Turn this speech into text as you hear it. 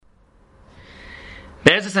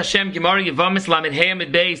Be'ezus Hashem, Gemara Yevamis Lamed Hey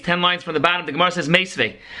Amid Beis, 10 lines from the bottom. The Gemara says,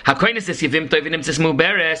 Meisvei, HaKoines is Yevim Tov Nimtzis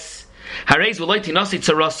Muberes, Harez V'loi Tinosi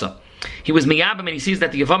Tzarasa. He was Miyabim and he sees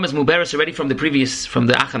that the Yevam is Muberes already from the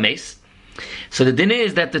Achames. So the din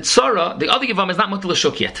is that the Tzara, the other Yevam, is not Mutal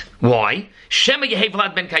Shuk yet. Why? Shema Yehev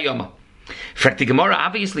Vlad ben Kayoma. Frek the Gemara,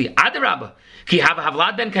 obviously, Adarabba. Ki have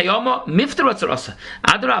Vlad ben Kayoma, Miftar Tzarasa.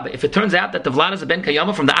 Adarabba. If it turns out that the Vlad is a ben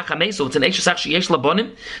Kayoma from the Achames, so it's an Eishasach Sheyesh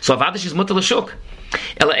Labonim, so Avadish is Mutal Shuk.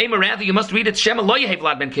 Rather, you must read it Shema Lo Yehev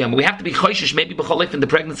Vlad ben Kayoma. We have to be choishish, maybe B'cholif, and the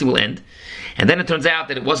pregnancy will end. And then it turns out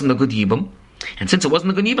that it wasn't a good Yibum. And since it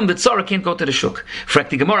wasn't a good Yibum, the Tzara can't go to the Shuk. Frek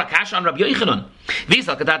the Gemara, Kasha on Rabbi Yochanan.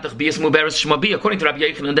 According to Rabbi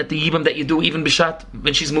Yochanan, that the Yibum that you do even Bishat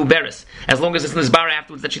when she's Muberes, as long as it's Nizbar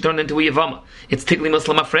afterwards that she turned into a Yavama, it's Tigli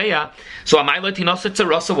Muslim Afreya. So Amayla Tinosa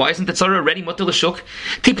Tzarasa, why isn't the Tzara already Mutal Shuk?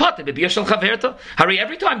 Tipate, Bebiyah Shel Chaverta. Hurry,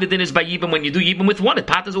 every time the din is by Yibum, when you do Yibum with one, it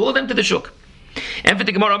patters all of them to the Shuk. And for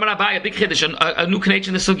the Gemara, Amar Abai, a big Chiddush, a new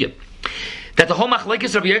connection in the Sugya, that the whole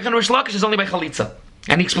Machlekes Rabbi Yochanan Rish Lakish is only by Chalitza.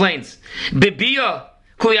 And he explains, Bibia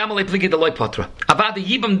Kuliyamale Pligi the Loy Patra. About the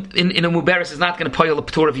Yibam in a Muberes is not going to pile a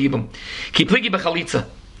Ptur of Yibam. Ki Pligi Bechalitza.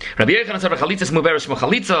 Rabbi Yochanan said Chalitza is Muberes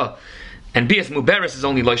Shmachalitza, and Bias Muberes is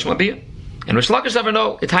only Loy Shmabia. And Rish Lakish said,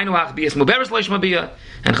 no, it's Hainuach Bias Muberes Loy Shmabia,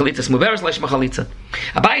 and Chalitza is Muberes Loy Shmachalitza.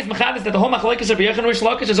 Abai is Machadis that the whole Machlekes Rabbi Yochanan Rish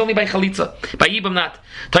Lakish is only by Chalitza, by Yibam not.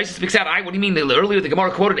 Taisa speaks out, what do you mean? Earlier the Gemara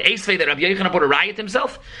quoted Eisvei that Rabbi Yochanan brought a riot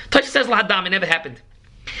himself. Taisa says Lahadam, it never happened.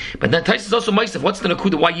 But then Tais is also Moisef. What's the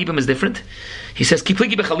Nakuda? Why Yibam is different? He says,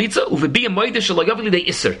 Kipligi bechalitza uvebi amoide shalayavli de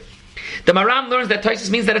iser. The Maram learns that Tais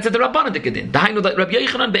means that it's a Rabbanan dekadin. The Hainu that Rabbi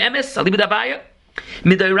Yochanan be'emes alibid avaya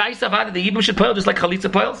midayrais avada the Yibam should pile just like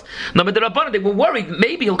chalitza piles. No, but the Rabbanan they were worried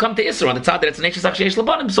maybe he'll come to iser on the tzad that it's an eshesach sheish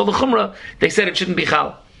labanim. So the Chumrah they said it shouldn't be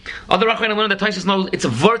chal. Other Rachmanim learned that Tais knows it's a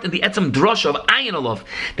vert in the etzem drosha of ayin alov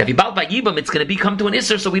that if you bal by Yibam it's going to come to an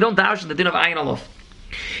iser, so we don't dash in the din of ayin alov.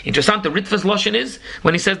 Interesting, the Ritva's Lashon is,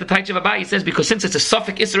 when he says the Taich of Abai, he says, because since it's a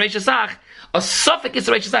Suffolk Isser Eshesach,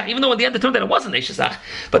 even though in the end it turned out it wasn't Eshesach,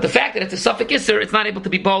 but the fact that it's a Suffolk Isser, it's not able to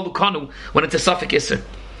be Baal Lukanu when it's a Suffolk Isser.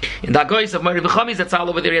 In the Agoyis of Mari V'chamis, that's all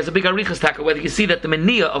over there, he has a big Arichas Taka, whether you see that the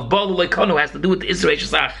Meniah of Baal Lukanu has to do with the Isser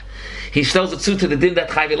Eshesach. He tells it to the din that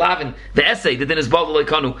Chayv Elavin, the essay, the din is Baal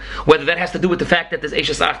Loikanu, whether that has to do with the fact that there's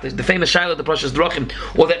Eshesach, the famous Shiloh, the Prashas Drachim,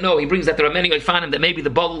 or that no, he brings that there are many Oifanim that maybe the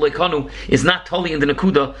Baal Loikanu is not totally in the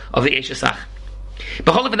Nakuda of the Eshesach.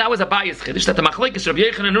 But all of that was a bias Chiddush that the Machlekes Rabbi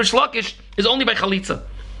Yochanan and Rish Lakish is only by Chalitza.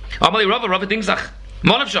 Amali Rava Dingzach,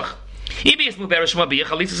 Monavshach. Ibis Muberes Shmabiyah,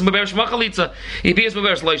 Chalitza is Muberes Shmachalitza. Ibis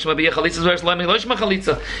Muberes Loy Shmabiyah, Chalitza is Muberes Loy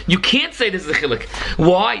Shmachalitza. You can't say this is a chilik.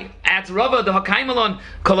 Why? At Rava, the Hakaimalon,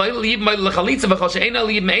 Koloil Liib Ma'il Chalitza, V'chol She'ena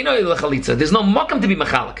Liib Me'ena Chalitza. There's no makam to be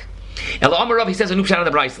machalik. El Amar Rav, he says a new pshat on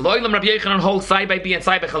the Brayse. Loilam Rabbi Yochanan holds side by B and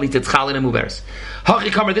side by Chalitza. It's Chalin and Muberes. Hachi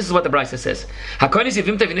Kamer, this is what the Brayse says. Hakonis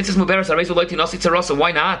Yevim Tevinitzis Muberes Areizu Loiti Nasi Tzarasa.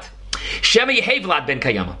 Why not? Shema Yehev Vlad ben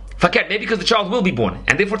Kayama. Fakir, maybe because the child will be born,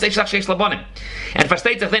 and therefore it's Eishach Sheish Labanim. And for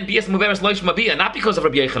states then Bias Muberes Loish Mabiyah, not because of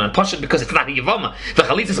Rabbi Yochanan, Pashut because it's not a Yavama.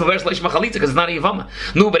 V'chalitza Muberes Loish Machalitza because it's not a Yavama.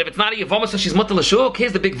 No, but if it's not a Yavama, so she's Mutal Lashuk.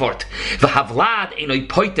 Here's the big vort. V'havlad Einoi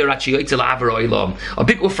Poiter Achi Yoitzel Avar Oilam. A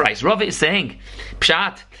big ufrais. Rava is saying,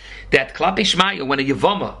 Pshat, that Klapi Shmaya, when a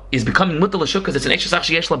Yavama is becoming Mutal Lashuk because it's an Eishach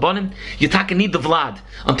Sheish Labanim, you taka need the Vlad.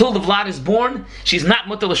 Until the Vlad is born, she's not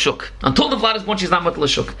Mutal Lashuk. Until the Vlad is born, she's not Mutal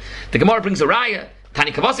Lashuk. The Gemara brings a raya.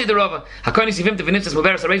 Tani Kavasi the Rava. Hakonis Yivim Tevinitzis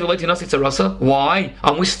Muberes Areizu Loiti Nasi Tzarasa. Why?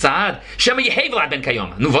 On which tzad? Shema Yehev Vlad ben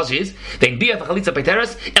Kayama. Nu vos is. Then Bia V'chalitza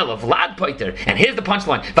Peteres Ela Vlad Poiter. And here's the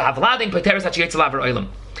punchline. V'havlad en Peteres Hachiyetz Lavar Oilam.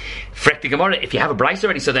 Frek the Gemara, if you have a Bryce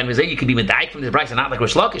already, so then we say you could be medayik from the Bryce and not like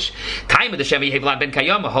Rish Lakish. Time of the Shema Yehev Vlad ben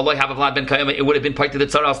Kayama. Holoi have a Vlad ben Kayama. It would have been part of the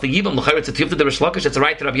tzara as the Yibam. L'chayr it's a tivta the Rish Lakish. It's a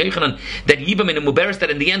right to Rabbi Yochanan that Yibam in the Muberes that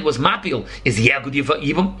in the end was Mapil is good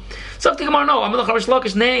Yibam. So if the Gemara no, I'm not Rish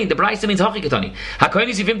Lakish. Nay, the Bryce means Hachikatani.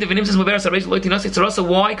 Hakonis Yivim Tevinitzis Muberes Areizu Loiti Nasi Tzarasa.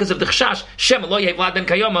 Why? Because of the Chashash Shema Lo Yehev Vlad ben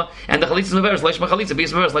Kayama and the Chalitza Muberes Loish Machalitza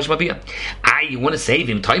Bias Muberes Loish Mabiyah. You want to save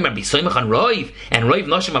him? Toimer be soimach on Roiv and Roiv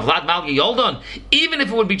Noshim of Vlad Mal Yoldon. Even if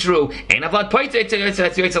it would be true, ain't a Vlad Poiter.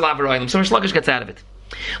 So Rish Lakish gets out of it.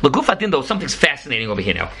 L'guf adin though, something's fascinating over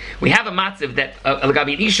here now. We have a matziv that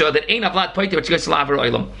Al-Gabi Isha that ain't a Vlad Poiter which goes to Lavar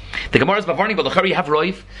Oilam. The Gemara is Bavarni, but l'chari have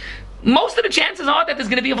Roiv. Most of the chances are that there's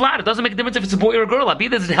going to be a Vlad. It doesn't make a difference if it's a boy or a girl. Abi,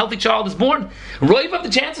 there's a healthy child is born. Roiv of the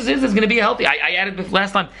chances is there's going to be a healthy. I added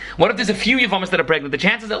last time. What if there's a few Yavamas that are pregnant? The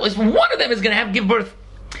chances that at least one of them is going to give birth.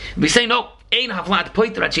 We say no. Ain't a Vlad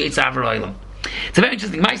Poiter Achi Eitz Avar Oilam. It's a very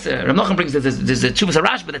interesting ma'aser. Rav Nachman brings there's a Tshuvas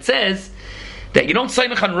Harash, but it says that you don't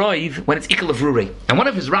Saimach on Roiv when it's Ikal of Rurei. And one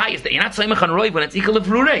of his rayas that you're not Saimach on Roiv when it's Ikal of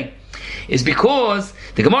Rurei is because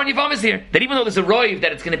the Gemara in Yavam is here, that even though there's a Roiv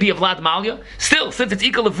that it's going to be a Vlad Malya, still, since it's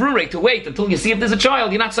Ikal of Rurei to wait until you see if there's a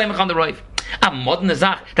child, you're not Saimach on the Roiv. That's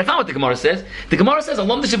not what the Gemara says. The Gemara says,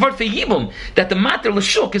 Alom Deshavart for Yibum, that the matter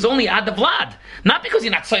Lashuk is only Ad the Vlad. Not because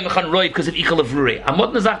you're not Saimach on Roiv because of Ikal of Rurei.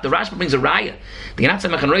 Amod Nazach, the Rashba brings a raya. You're not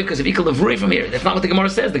Saimach on Roiv because of Ikal of Rurei from here. That's not what the Gemara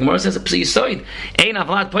says. The Gemara says, Psi Yisoid, Ein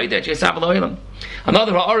Avlad Poidet, Yesav Elohim.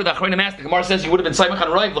 Another Ha'ar, the Achronim asked, the Gemara says, you would have been Saimach on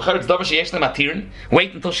Roiv, L'char it's Davar Sheyesh Lematirin,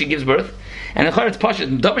 wait until she gives birth. And L'char it's Pasha,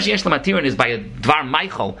 Davar Sheyesh Lematirin is by a Dvar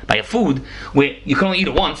Meichel, by a food, where you can only eat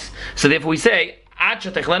it once. So therefore we say, if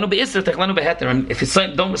it's don't Saimach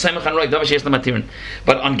on Roiv, Davar Sheyesh Lematirin.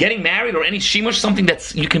 But on getting married or any shimush, something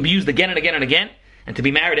that's you can be used again and again and again, and to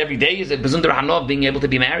be married every day is a Bezunder Hanov, being able to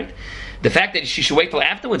be married. The fact that she should wait till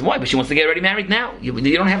afterwards, why? But she wants to get already married now. You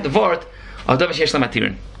don't have the vort of Davar Sheyesh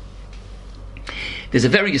Lematirin. There's a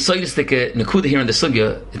very yisoidistic nekuda here in the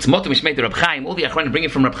sugya. It's moto mishmei the Reb Chaim. All the achronim bring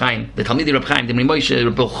it from Reb Chaim, the Talmidei Reb Chaim, the Moshe,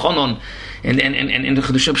 Reb Chonon, and the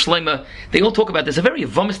Chedushim Shloima. They all talk about this. A very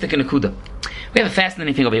yavomistic nekuda. We have a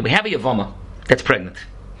fascinating thing over here. We have a yavoma that's pregnant,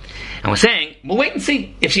 and we're saying we'll wait and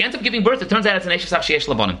see if she ends up giving birth. It turns out it's an eishesach sheyesh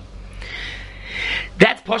labonim.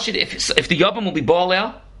 That's pashut if the yavam will be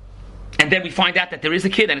baalel. And then we find out that there is a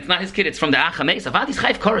kid, and it's not his kid, it's from the Achames. Avadis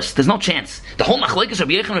Chayv Koros, there's no chance. The whole Machlekes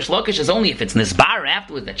Rabbi Yechon Rish Lakish is only if it's Nizbar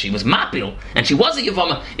afterwards that she was Mapil, and she was a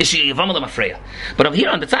Yavama, is she a Yavama Lemafreya. But over here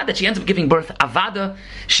on the side that she ends up giving birth, Avada,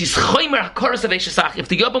 she's Choymer HaKoros of Eshesach. If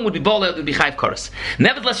the Yavam would be Bola, it would be Chayv Koros.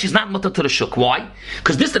 Nevertheless, she's not mutter to the Shuk. Why?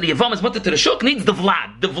 Because this that the Yavam is mutter to the Shuk needs the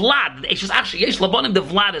Vlad. The Vlad, the Eshesach Sheyesh Labonim, the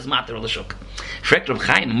Vlad is matter of the Shuk. Frek Reb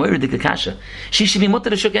Chaim, Moira de Kakasha, she should be mutter to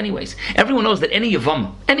the Shuk anyways. Everyone knows that any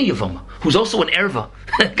Yavama, who's also an erva,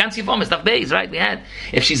 ganz Yavama, stuff base, right? We had,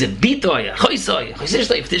 if she's a bitoy,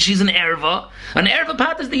 if she's an erva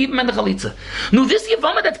pat is the Yibam and the Chalitza. No, this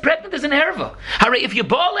Yavama that's pregnant is an erva. Hooray, if you're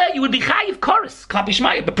bala, you would be chayiv koros, klapi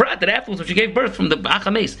shmaya, but that afterwards when she gave birth from the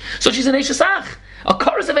Achames. So she's an Eishesach. A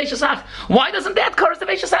chorus of Eishesach. Why doesn't that chorus of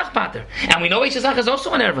Eishesach pater? And we know Eishesach is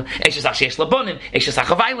also an erva. Eishesach sheyesh labonim,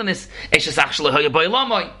 Eishesach of Eilenis, Eishesach shlehoya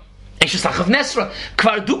boilamoy, Eishesach of Nesra,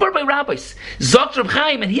 Kvar Dubar by rabbis. Zokt Reb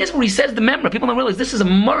Chaim, and here's where he says the memra. People don't realize this is a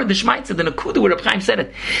more the Shmaitza than a Kudu where Reb Chaim said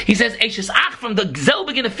it. He says Eishesach from the Gzel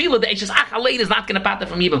begin to feel it. The Eishesach Aleid is not going to pater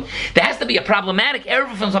from Yibam. There has to be a problematic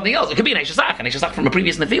erva from something else. It could be an Eishesach from a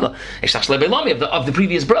previous Nefila, Eishesach Shlebelomi of the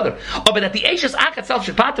previous brother. Oh, but that the Eishesach itself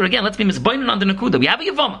should pater again. Let's be misboinen on the Nekuda. We have a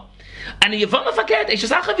Yavama. And the Yavama fakert,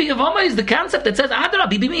 Eishesach of Yavama is the concept that says Adra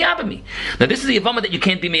be miyabami. Now this is the Yavama that you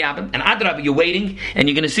can't be miyabim, and Adra you're waiting, and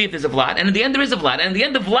you're going to see if there's a Vlad, and in the end there is a Vlad, and in the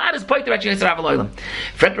end the Vlad is poiter at Yisrael Elohim.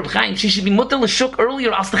 Fred Reb Chaim, she should be mutter l'shuk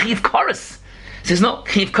earlier as the Chiv Koros. Says no,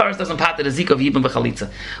 Chiv Koros doesn't pater the Zik of Yibam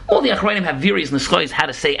b'chalitza. All the Achronim have various neschois how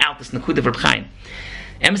to say out this Nekud of Reb Chaim.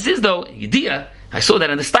 And says though, Yediyah, I saw that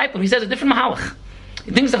in the Stipler, he says a different mahalach.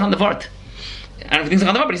 He thinks on the Vart. I don't know if he thinks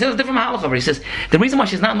on the Vart, but he says a different mahalach over. He says the reason why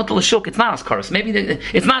she's not mutter l'shuk, it's not as Koros. Maybe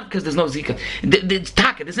it's not because there's no Zika. It's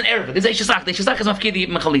Taka, there's an erva, there's Eishesach. The Eishesach is mafkid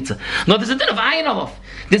Yibam b'chalitza. No, there's a din of Ayin Olof.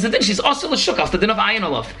 There's a din, she's also l'shuk, the din of Ayin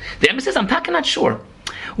Olof. The Emma says, I'm Taka not sure.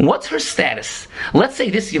 What's her status? Let's say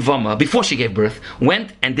this Yavama, before she gave birth,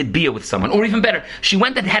 went and did Bia with someone. Or even better, she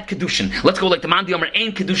went and had Kedushin. Let's go like the Mandi Omer,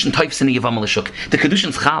 Ein Kedushin Taifs in the Yavama L'shuk. The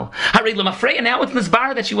Kedushin's Chal. Haray L'mafreya, now it's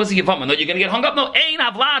Nizbar that she was a Yavama. No, you're going to get hung up? No, Ein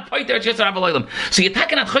Avlad, Poiter, Yisrael Elohim. So you're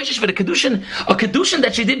taking out Choshish for the Kedushin, a Kedushin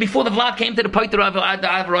that she did before the Vlad came to the Poiter of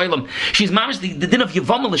Elohim. She's mamish the din of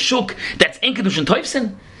Yavama L'shuk, that's Ein Kedushin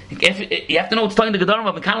Taifsin. You have to know what's telling the Gedarim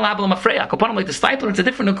of Mekan Label Mafreya. Kopanim like the Stipler, it's a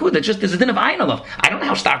different Nakud. It's just there's a din of Ayin Olav. I don't know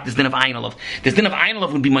how stark this din of Ayin Olav. This din of Ayin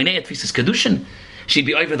Olav would be Mainei Tfisis Kedushin. She'd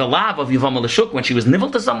be over the lav of Yavama L'shuk when she was nivel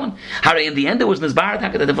to someone. Hare in the end it was Nizbar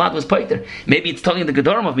that the Vlad was Poiter. Maybe it's telling the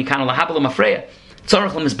Gedarim of Mekan Label Mafreya.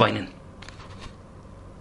 Tzorach L'Mizbainin.